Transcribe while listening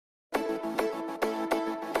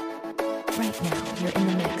Right now, you're in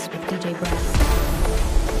the mix with DJ Bradlee.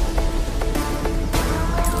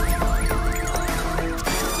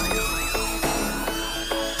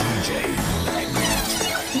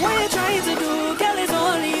 What you trying to do, girl, it's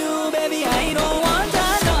only you, baby, I don't want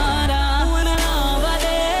another. When another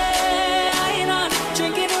day, I not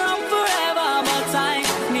drinking rum forever, but I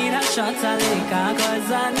need a shot of liquor,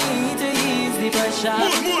 cause I need to ease the pressure.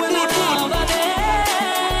 When another day,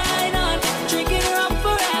 I not drinking rum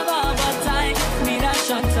forever, but I need a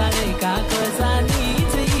shot of liquor, cause I need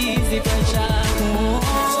to ease the pressure.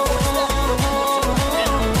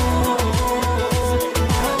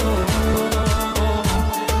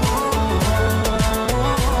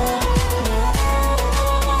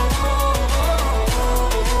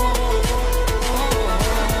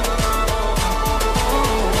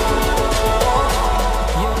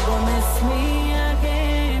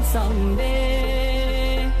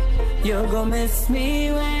 You're gonna miss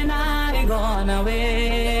me when I gone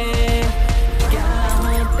away. Girl, I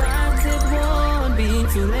hope that it won't be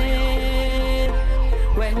too late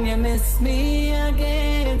when you miss me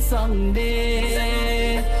again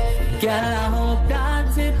someday. Girl, I hope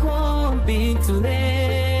that it won't be too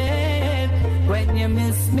late when you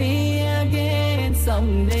miss me again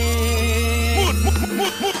someday.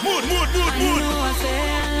 I know I say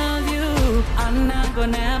I love you, I'm not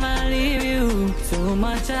gonna ever leave you. Too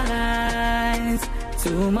much lies,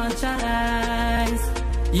 too much lies.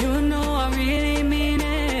 You know I really mean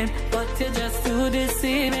it, but you're just too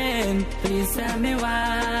deceiving. Please tell me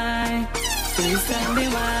why, please tell me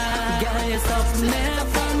why. Girl, you stop me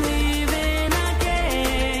from leaving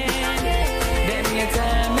again. Then you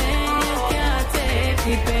tell me you can't take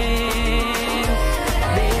the pain.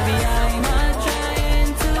 Baby, I'm not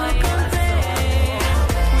trying to complain.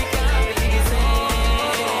 We can't be the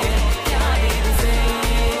same, can't be the same.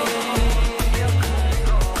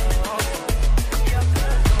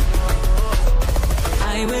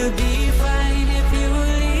 I will be fine if you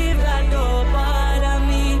leave that door part of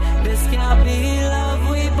me. This can't be love,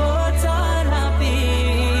 we both are happy.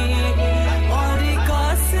 All the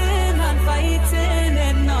cussing and fighting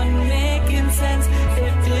and not making sense.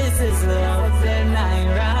 If this is love, then I'd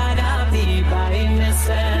rather be by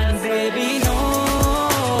myself. Baby, no,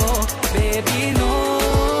 baby, no.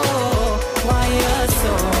 Why you're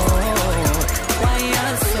so, why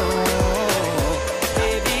you're so,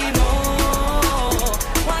 baby, no.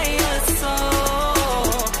 Why you're so,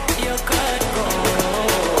 you could go,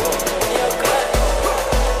 you could go.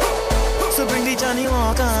 So bring the Johnny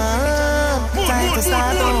Walker, time to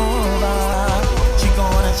start over. She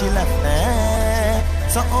gone and she left me,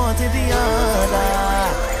 so on to the other.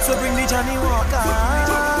 So bring the Johnny Walker,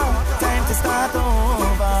 time to start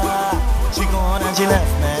over. She gone and she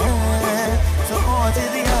left me, so on to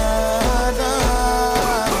the other.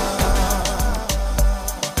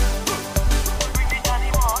 Bring the Johnny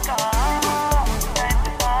Walker, time to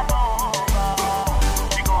start over.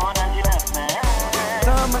 She gone and she left me.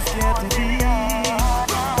 Some are scared to be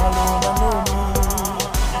alone,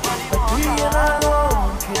 but being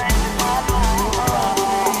alone can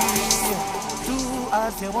do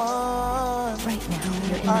as you want. Right now,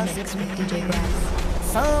 you're in the mix with DJ Bradlee.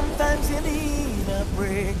 Sometimes you need a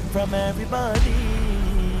break from everybody.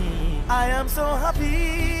 I am so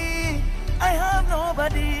happy I have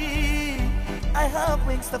nobody. I have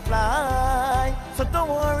wings to fly, so don't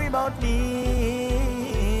worry about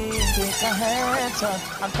me. Take a headshot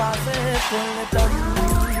and pass it till it's done.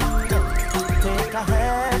 Take a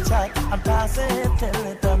headshot and pass it till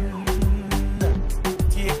it's done.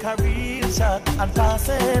 Take a real shot and pass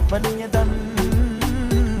it when you're done.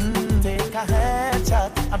 Take a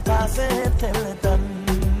headshot and pass it till it's done.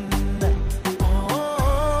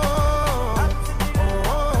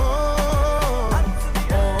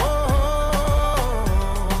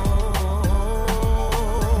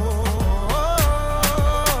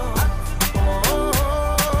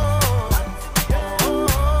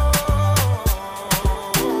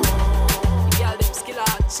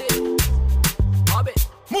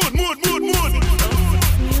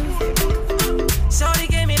 Shorty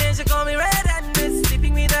gave me, then she called me red-handed,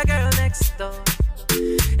 sleeping with a girl next door.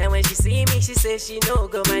 And when she see me, she says she no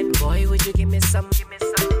go mind. Boy, would you give me some more?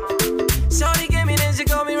 Shorty gave me, then she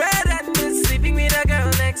called me red-handed, sleeping with a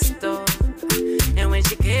girl next door. And when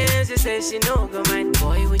she came, she says she no go mind.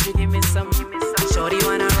 Boy, would you give me some? Shorty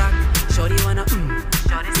wanna rock, shorty wanna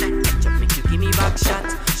Shorty said, ketchup make you give me back shot.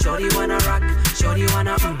 Shorty wanna rock, shorty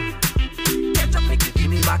wanna ketchup make you give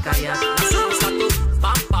me back a yacht. So start to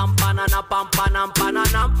pam pam banana pam panam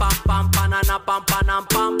panam pam pam banana pam panam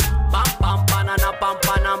pam pam pam banana pam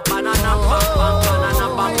panam panam pam pam banana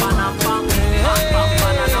pam panam pam pam pam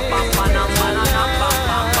banana pam panam.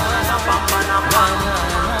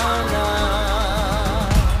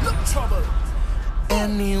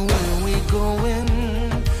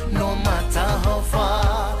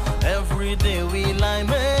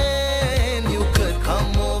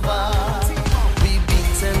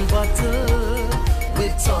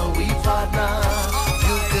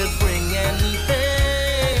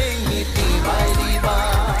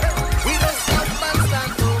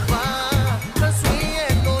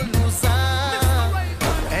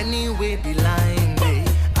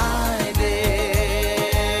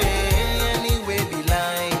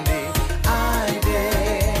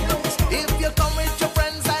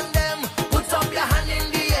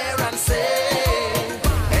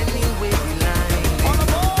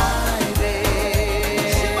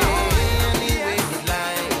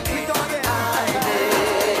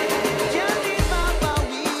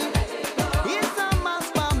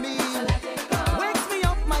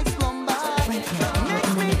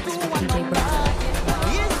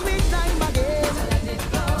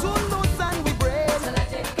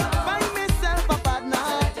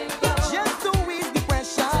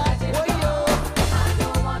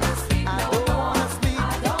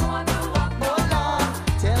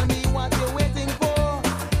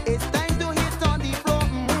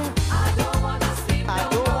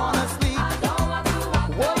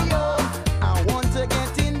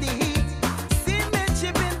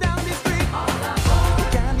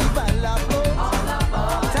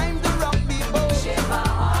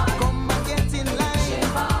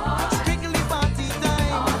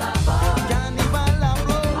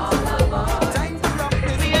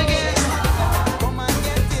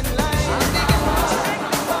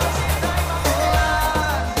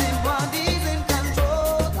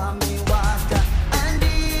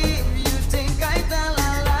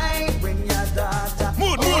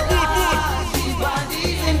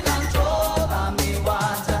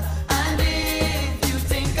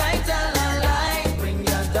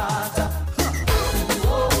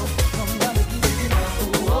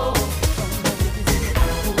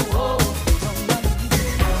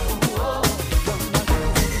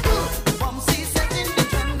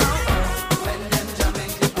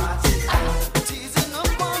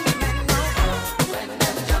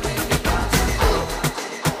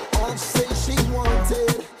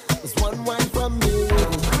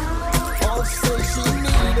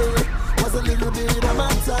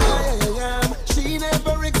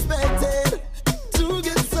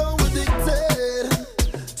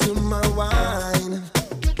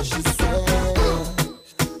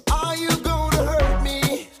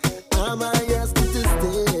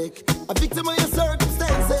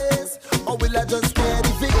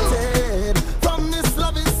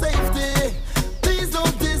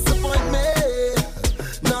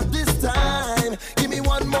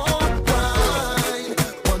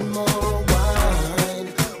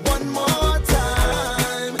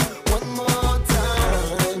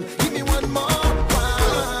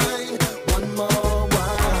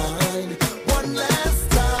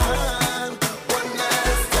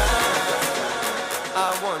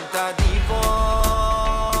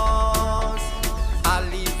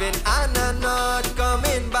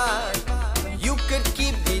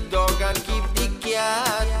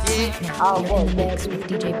 Now you're in the mix with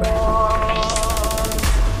DJ Bradlee.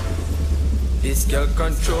 This girl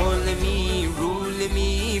controlling me, ruling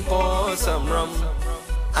me for some rum.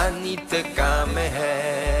 I need to calm my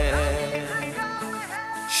head.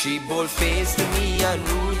 She bold-faced to me and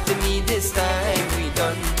rude to me. This time we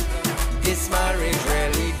done. This marriage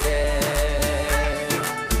really dead.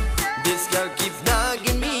 This girl keeps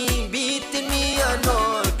nagging me, beating me and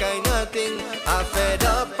all kind of thing. I fed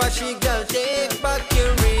up as she girl take back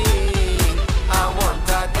your ring. I want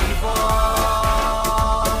a divorce.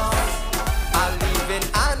 I'm leaving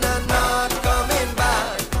and I'm not coming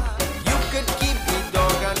back. You could keep the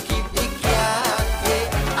dog and keep the cat.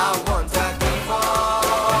 Yeah, I want a divorce.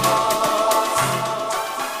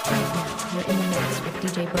 Right now, you're in the mix with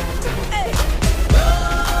DJ Bradlee. Hey.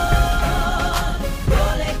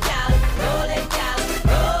 Roll it, gal, roll it, gal,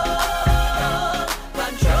 roll.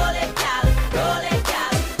 Control it, gal, roll it,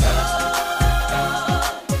 gal, roll.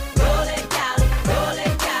 Roll it, gal, roll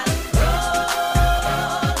it, gal,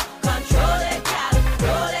 roll. Control it, gal,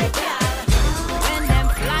 roll it, gal. When them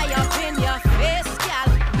fly up in your face, gal,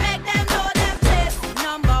 make them know them place.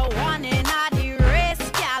 Number one in all the race,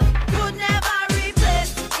 gal. Could never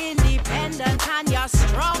replace. Independent and you're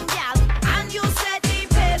strong, gal. And you set the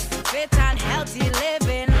pace. Fit and healthy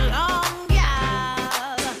living long,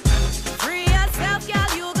 gal. Free yourself, gal.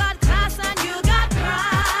 You got class and you got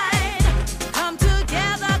pride. Come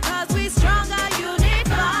together, cause we stronger,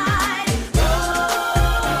 unified.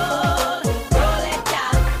 Roll, roll it,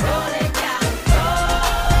 gal, roll it, gal,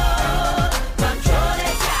 roll. Control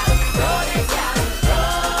it, gal, roll it, gal,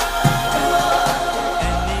 roll.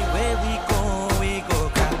 Anywhere we go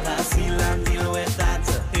crack that seal and deal with that.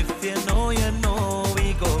 If you know,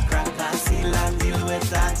 we go crack that seal and deal with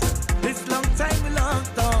that. This long time we long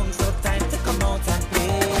tongue, so time to come out and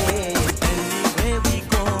play. Anywhere we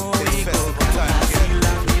go crack that seal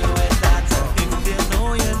and deal with that. If you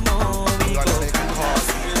know, we go crack that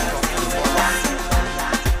seal and deal with that.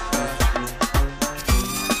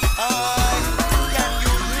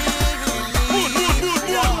 Can you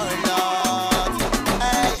really or not?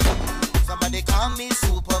 Hey, somebody call me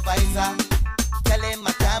supervisor. Tell him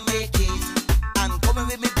I can't make it. And coming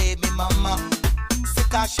with me baby mama. Sick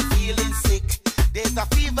cause she feeling sick. There's a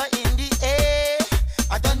fever in the air.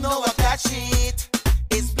 I don't know what catch it.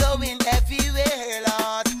 It's blowing everywhere,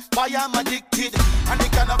 Lord. Why I'm addicted. And the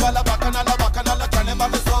carnival of bacchanal,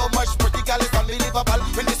 carnival is so much pretty girl, it's unbelievable.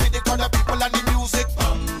 When you see the crowd of people and the music,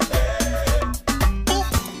 boom.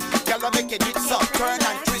 Girl, I make it hits up, turn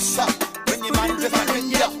and twist up. When you mind just a hit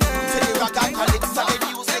ya, till the rock and calypso, the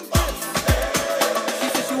music. She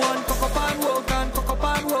said she want cock up and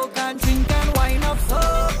walk and drink and wine up so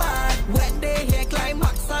bad. When they hear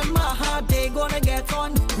climax and my heart, they gonna get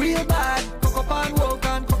on real bad. Cock up and walk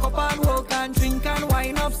and drink and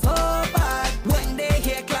wine up so bad. When they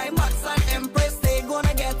hear climax and empress, they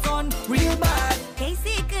gonna get on real bad.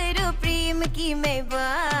 कैसे करो प्रेम की मैं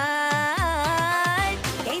बात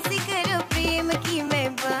कैसे करो प्रेम की मैं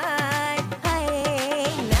बात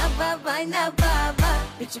हाय ना बाबा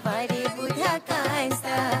पिछवाड़े बुधा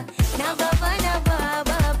कांसा ना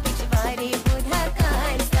बाबा पिछवाड़े बुधा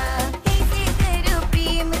कांसा कैसे करो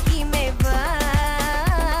प्रेम की मैं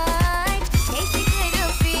बात कैसे करो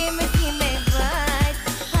प्रेम की मैं बात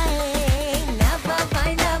हाय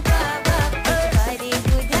ना बाबा पिछवाड़े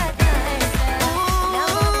बुधा कांसा ना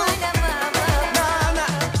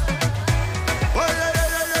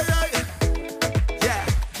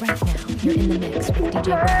Right now, you're in the mix with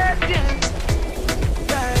DJ Bradlee.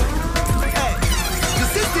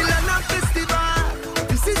 This is the land of festival.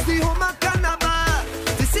 This is the home of carnival.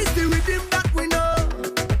 This is the rhythm that we know.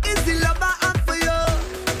 It's the love I have for you.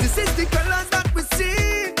 This is the colors that we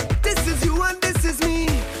see. This is you and this is me.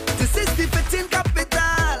 This is the fitting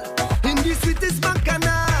capital. In the sweetest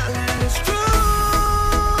bacchanal. It's true,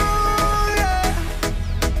 yeah.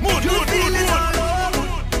 You feel it all over.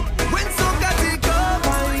 When Soca take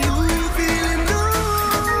over, you feeling new,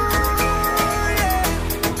 yeah.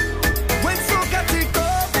 When Soca take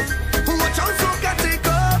over, watch out Soca take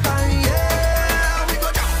over, yeah. We go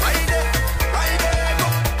down Friday, go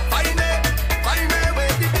Friday,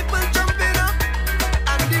 where the people jumping up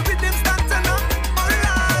and the rhythm starting up. Oh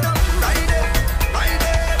Lord, up Friday,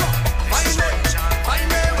 go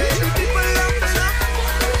Friday, where the people laughing up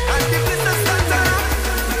and the business starting up.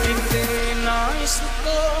 कितना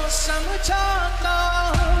इसको समझाता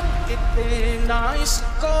कितना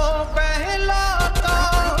इसको बहलाता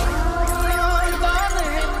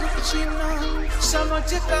जीना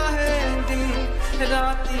समझता है दिन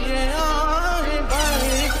रात ये आए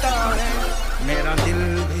बढ़ता है मेरा दिल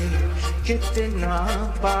भी कितना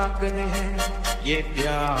पागल है ये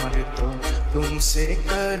प्यार तो तुमसे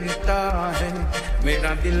करता है,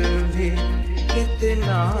 मेरा दिल भी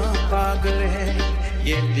कितना पागल है,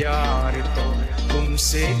 ये प्यार तो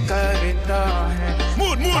तुमसे करता है।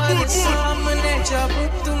 पर सामने जब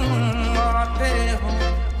तुम आते हो,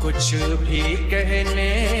 कुछ भी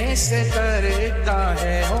कहने से डरता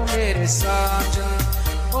है। ओ मेरे साजन,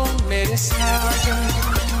 ओ मेरे साजन,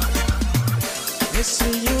 this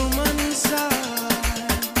human side,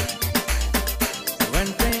 when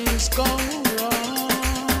things go wrong,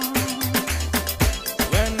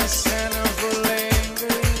 when the sin of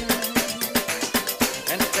lingering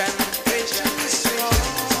and temptation is strong.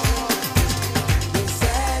 The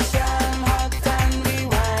session hot and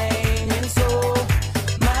rewinding, so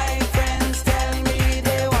my friends tell me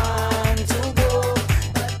they want to go,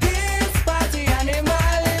 but this party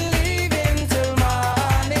animal is leaving till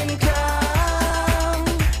morning come.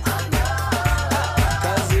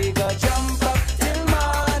 'Cause we go jump up till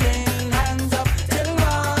morning, hands up till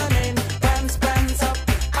morning, pants up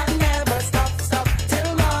and never stop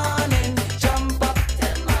till morning. Jump up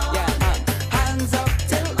till morning, hands up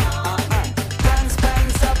till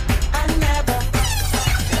pants up and never.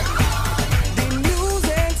 The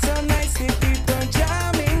music so nice, the people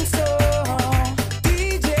jamming so.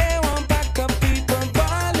 DJ won't back up, people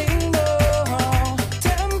balling low.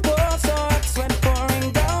 Tempo so hot, sweat pouring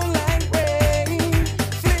down like rain.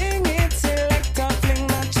 Fling it, selector, fling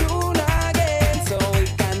the tune again, so we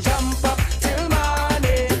can jump up till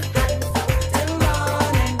morning,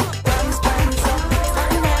 pants up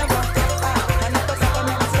and never. And up and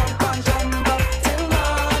jump and jump up till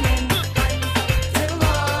morning,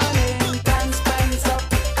 pants up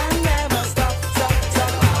and never stop.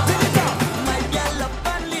 My gal up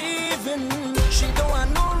and leaving, she don't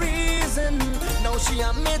want no reason. Now she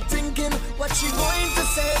have me thinking what she going to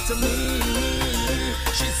say to me.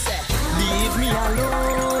 She said, leave me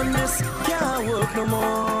alone, this can't work no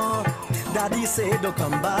more. Daddy said don't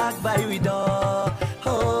come back by we door.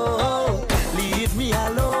 Oh, leave me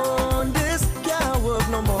alone, this can't work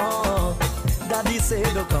no more. Daddy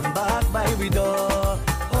said don't come back by we door.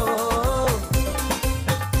 Oh.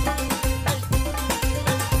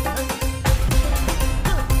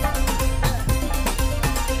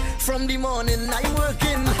 From the morning I'm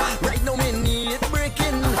working, right now me need it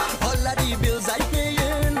breaking. All of the bills I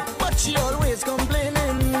paying, but she always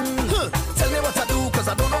complaining. Tell me what I do, 'cause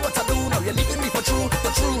I don't know what I do. Now you're leaving me for true.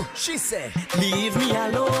 She said, leave me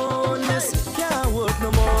alone, this can't work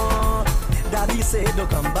no more. Daddy said don't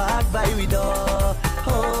come back by we door.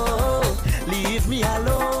 Oh, leave me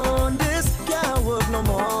alone, this can't work no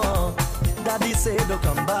more. Daddy said don't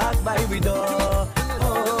come back by we door.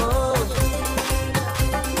 Oh.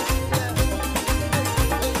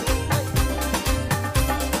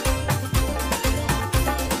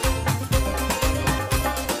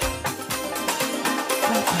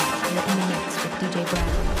 You're in the mix with DJ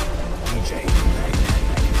Bradlee.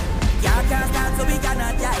 Can't start so we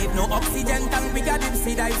cannot jive. No oxygen tank, we got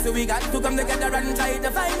dipsy dive. So we got to come together and try to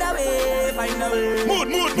find a way. Mood.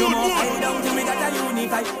 No more hide down till we got to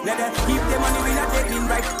unify. Let them keep the money, we not taking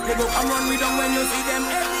right. They go and run, we don't when you see them.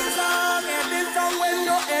 Every song when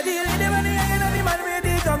you Eddie. The money ain't on the man with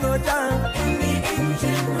the Congo down. In the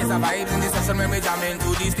engine. It's a vibe in the session when we jam into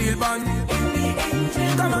the steel band. In the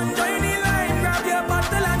engine. Come on, join the line, grab your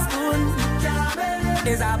bottle and spoon.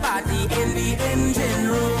 There's a party in the engine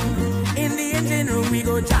room. In the engine room we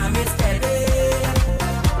go jam it steady.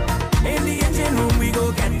 In the engine room we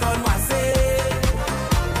go get on wase.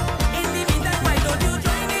 In the meantime why don't you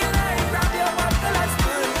join the line, grab your bottle and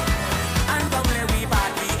spoon, and come let we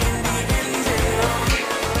party in the engine room.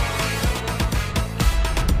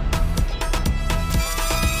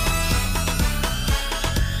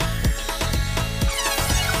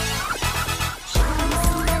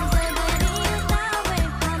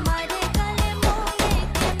 हमारे गले मोले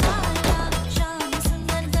के नाला, शाम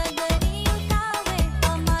सुंदर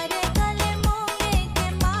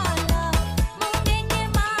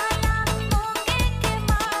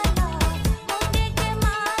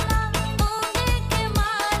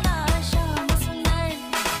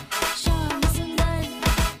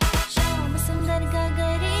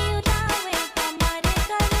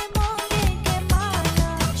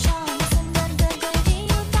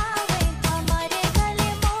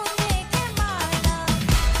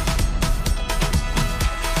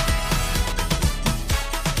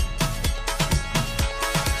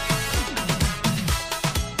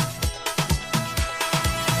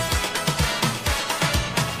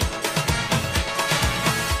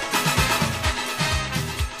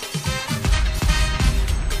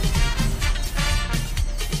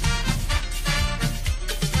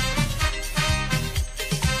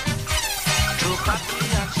Tati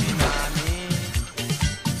and Shinani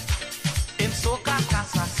in Soca,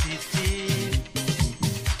 Casa City.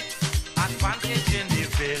 Advantage in the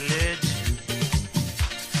village.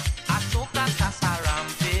 A Soca, Casa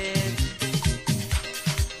Rampage.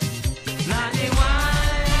 Nani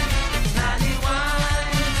wine, Nani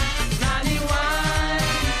wine, Nani wine,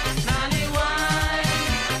 Nani wine,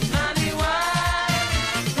 Nani wine,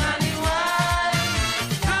 Nani wine,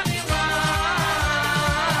 Nani wine,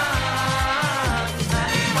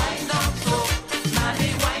 Nani wine down so, Nani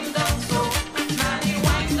wine down so, Nani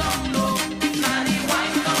wine down low, Nani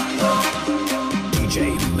wine down low. DJ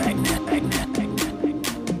Magnet.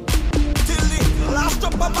 Till the last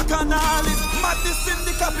up of Bacchanal is madness in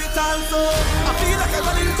the capital. So I feel like I'm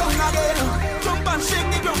running tongue again. Jump and shake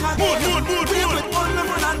the ground again. Mood. With all the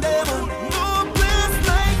fun and them. No place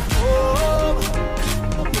like home.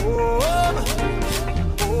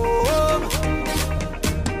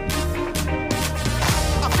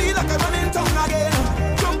 I feel like I'm running tongue again.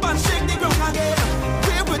 Jump and shake the ground again.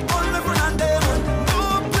 With all the fun and them. No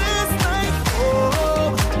place like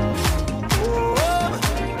home.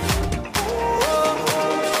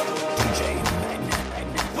 DJ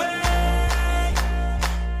Magnet. Way,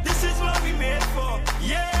 this is what we made for.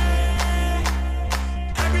 Yeah,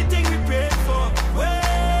 everything we paid for.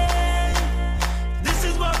 Way, this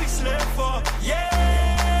is what we slave for.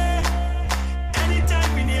 Yeah,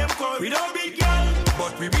 anytime we name call, we don't beat girl,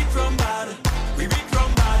 but we beat from bad. We beat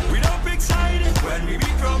from bad. We don't pick side when we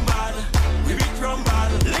beat from bad. We beat from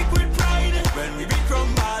bad. Liquid pride when we beat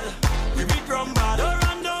from bad. We beat from bad. Don't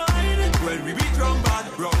run, don't hide when we beat from bad.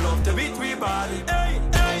 Rock love to beat we bad. Hey,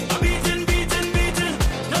 hey, I'm beating.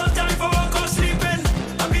 No time for walk or sleeping.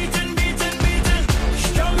 I'm beating.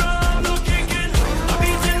 Strong arm, no kicking. I'm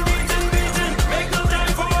beating. Make no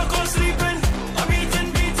time for walk or sleeping. I'm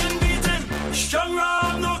beating. Strong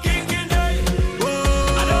arm, no kicking. Hey,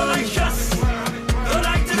 I don't like stress. Don't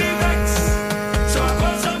like to be vexed. So I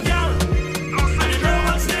call some gal. And you know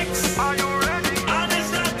what's next. Are you ready? And it's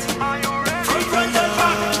that. Are you ready? From front and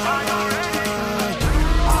back. Are you ready?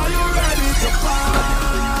 Are you ready to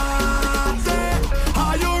party?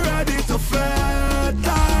 Are you ready to fed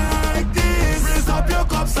like this? Raise up your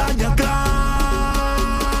cups and your glasses.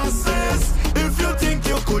 If you think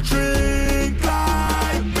you could drink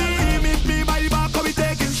like me, meet me by the bar, cause we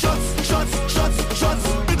taking shots.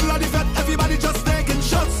 Middle of the fete, everybody just taking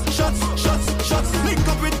shots. Link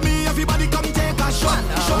up with me, everybody come take a shot.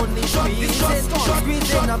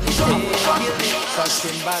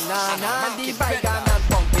 Touching banana, the bike and not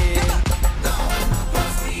pumping.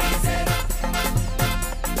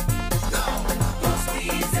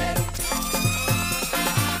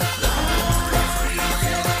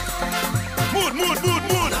 Mood.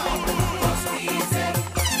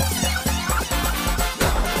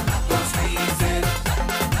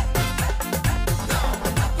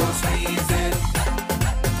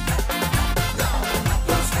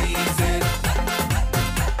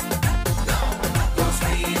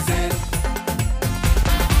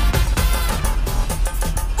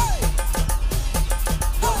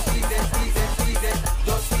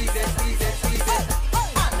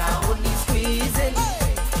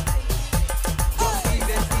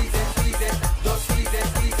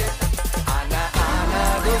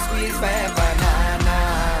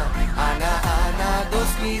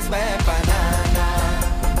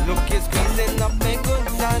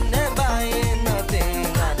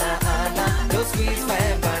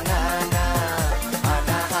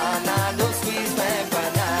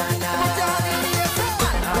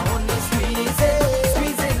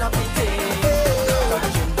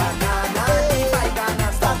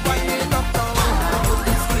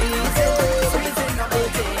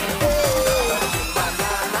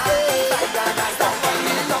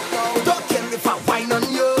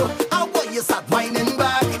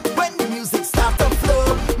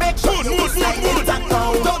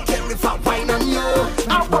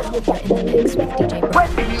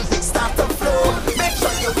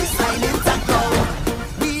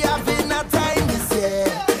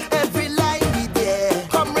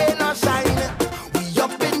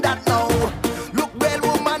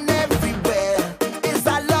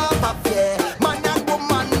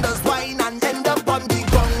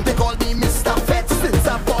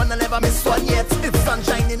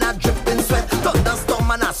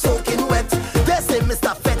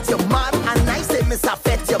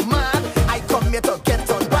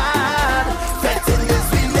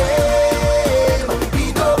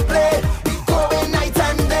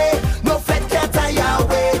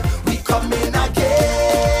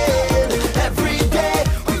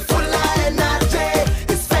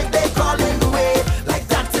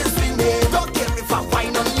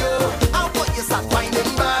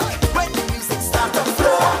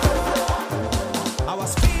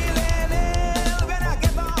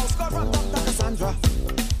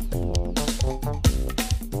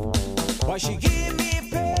 she give me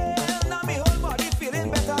pain. Now me whole body feeling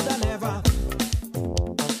better than ever.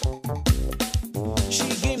 She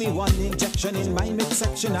gave me one injection in my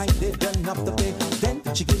midsection. I didn't have to pay. Then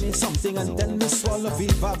she gave me something and tell me swallow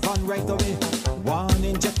fever van right away. One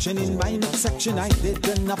injection in my midsection. I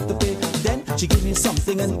didn't have to pay. Then she gave me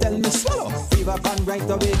something and tell me swallow fever van right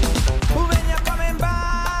away. When you're coming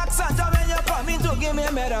back, Santa, when you're coming to give me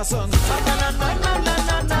medicine.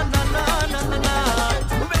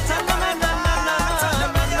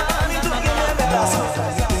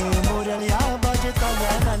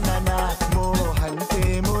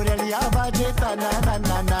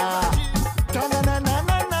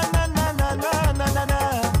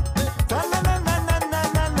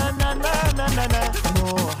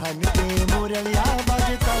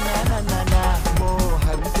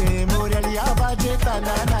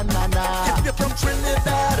 If you're from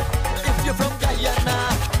Trinidad, if you're from Guyana,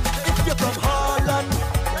 if you're from Holland,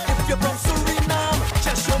 if you're from Suriname,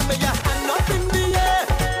 just show me your hand up in the air.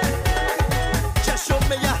 Just show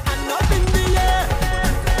me your hand up in the air.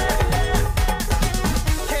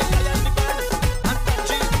 Hey, I am the band, and G,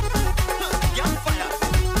 young fire.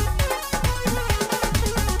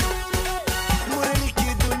 Murali ki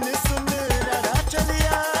dunne sunne rara chali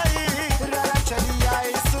aayi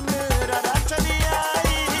sunne rara chali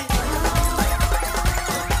aayi.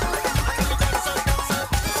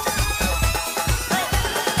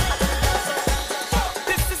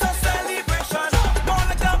 This is a celebration, more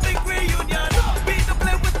like a big reunion. We don't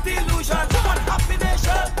play with delusion, one happy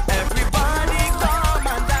nation. Everybody come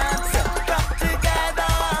and dance, clap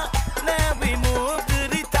together. Then we move to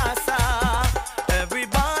the tassa.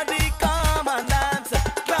 Everybody come and dance,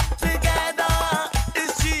 clap together.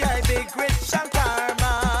 It's G.I. Big Rich and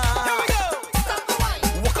Karma. Here we go. Start the wine.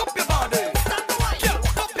 Walk up your body. Start the wine. Yeah,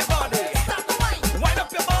 walk up your body. Start the wine. Wind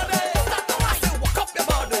up your body. Start the wine. I say walk up your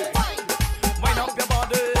body. Wind up your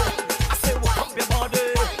body. I say walk up your body.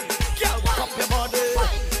 Girl, walk up your body.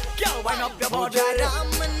 Girl, wind up your body.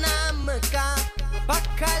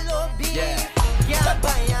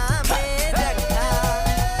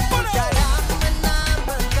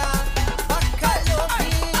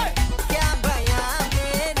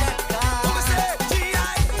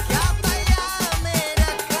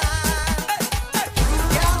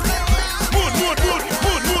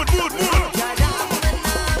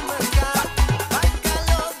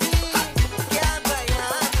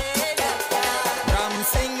 Ram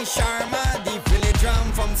Singh Sharma, the village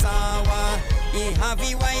drum from Sawa. He have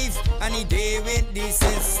a wife and he day with the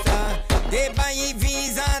sister. They buy a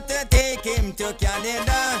visa to take him to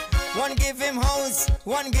Canada. One give him house,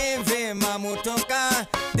 one give him a motorcar.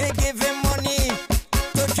 They give him money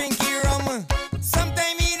to drink the rum.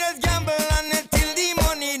 Sometime he does gamble and until the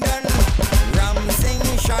money done. Ram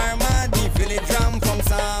Singh Sharma, the village drum from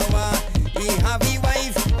Sawa. He have a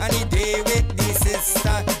wife and he day with the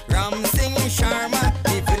sister. Ram Singh Sharma,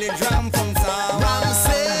 the village drum from Sawa.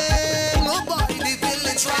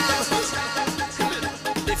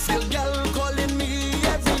 They feel girl calling me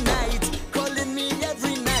every night, calling me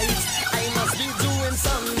every night. I must be doing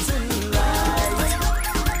something right.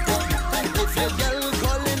 They feel girl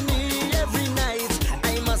calling me every night.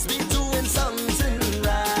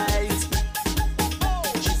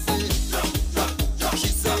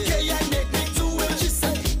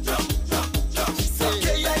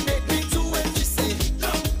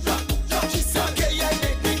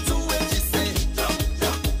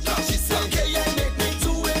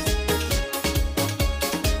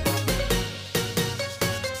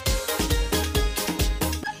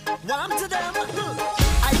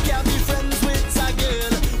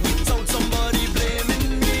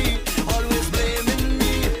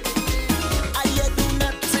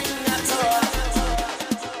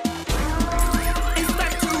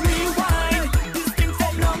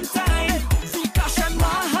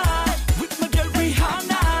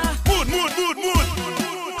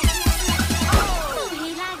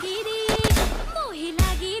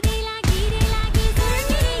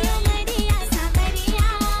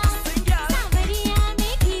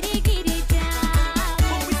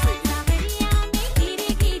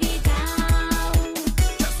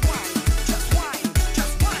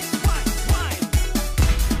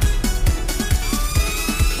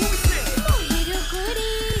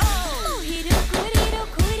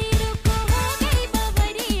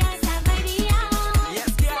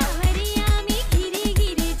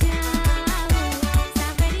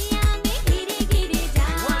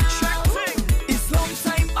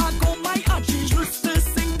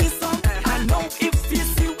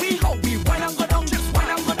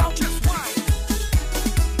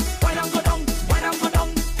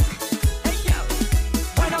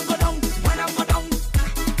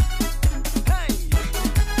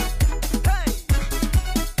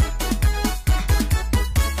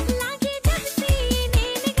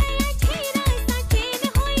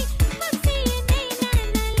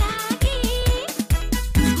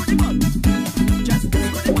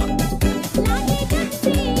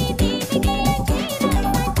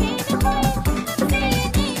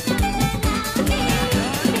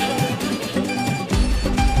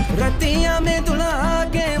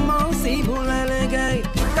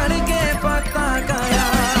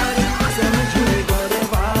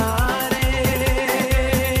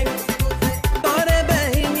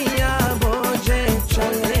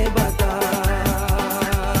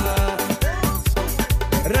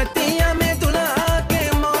 Ratia में दुल्हा के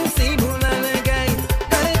मौसी भूलन गई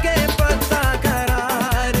करके पत्ता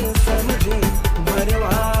करार समझे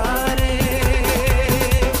मरवारे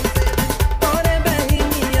तोरे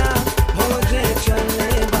बहनिया हो जे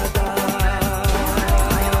चले बता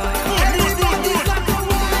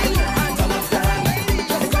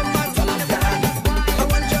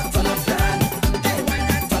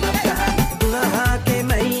दुल्हा के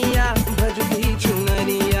मैया भजगी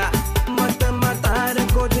चुनरिया मत मतार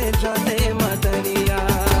को जे जाते मदरिया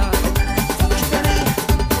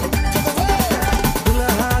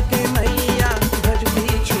दुल्हा के मैया भजगी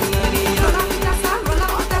चुनरिया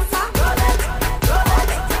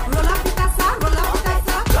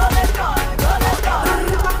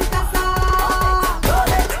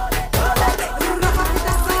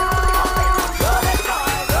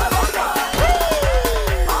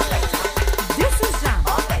This is jam.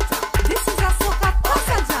 This is a soca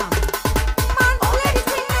pasa jam. Man, play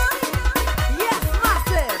it now. Yes,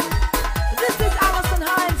 massive. This is Alison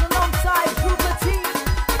Hines alongside Grouper T.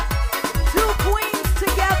 Two queens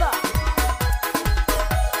together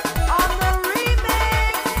on the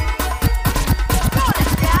remix.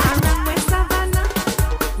 Runway Savannah,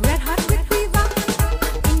 red hot with fever.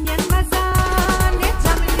 Indian Bazaar,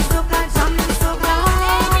 jamming soca, jamming soca.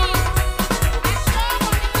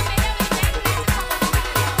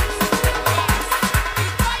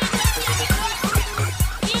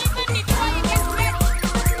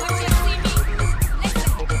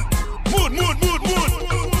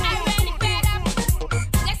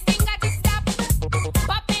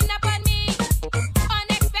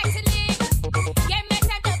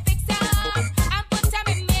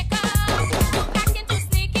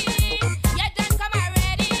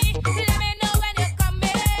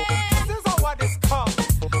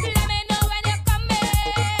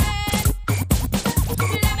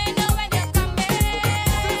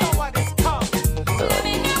 You're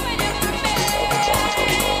in the mix with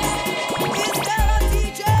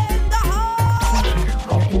DJ Bradlee.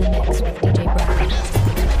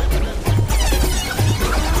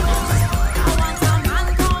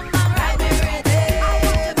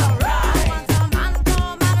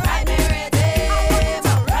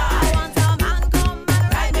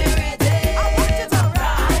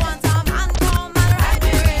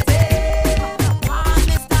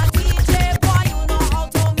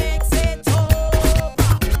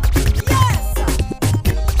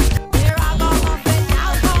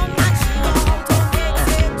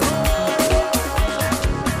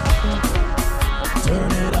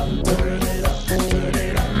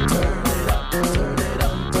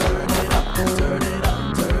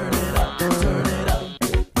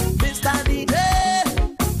 Mr. DJ,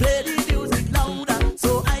 play the music louder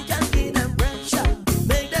so I can give them pressure.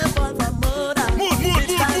 Make them fall for murder.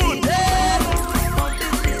 Mr. DJ, pump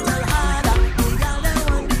it little harder. We got them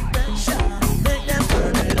on the pressure. Make them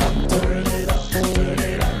turn it up, turn it up, turn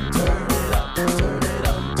it up, turn it up, turn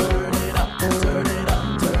it up, turn it up, turn it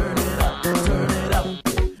up, turn it up, turn it up.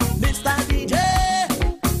 Mr. DJ,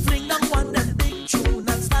 fling down one them big tune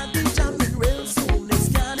and start the jamming real soon. It's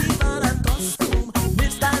carnival and costume.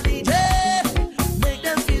 Mr. DJ, make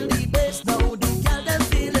them feel the bass now. The girl them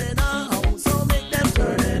feeling now, so make them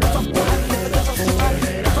turn it up.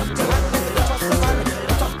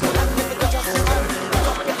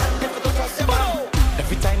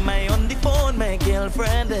 Every time I on the phone, my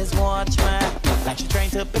girlfriend is watch me. Like she trying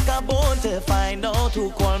to pick a bone to find out who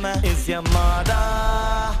call me. It's your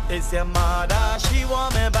mother, it's your mother. She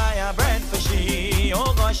want me buy a bread for she.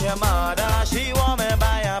 Oh gosh, your mother, she want me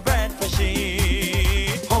buy a bread for she.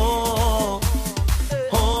 Oh,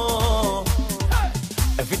 oh.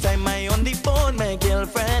 Every time I on the phone, my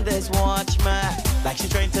girlfriend is watch me. Like she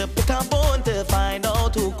trying to pick a bone to find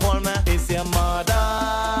out who call me. It's your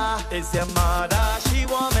mother, it's your mother. She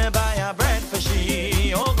want me buy a bread for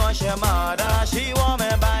she. Oh gosh, your mother, she want me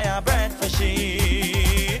buy a bread for she.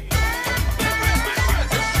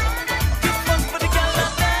 This one's for the girl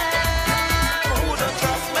out there who don't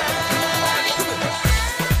trust me.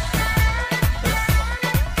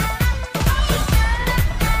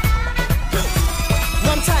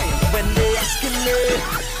 One time when they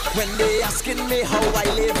asking me how I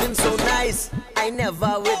living so nice, I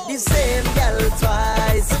never with the same girl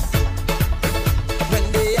twice. When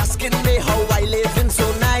they asking me how I living so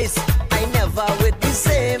nice, I never with the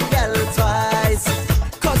same girl twice.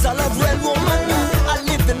 Cause I love real woman, I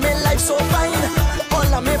live in my life so fine.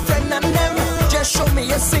 All of my friends and them just show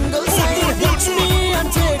me a single sign. Watch me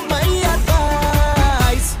and take my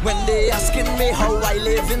advice. When they asking me how I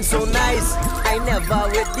living so nice, I never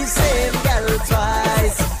with the same girl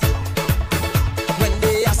twice. When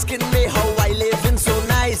they asking me how I living so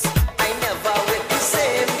nice,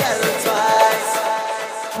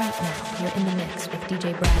 in the mix with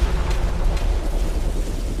DJ Bradlee.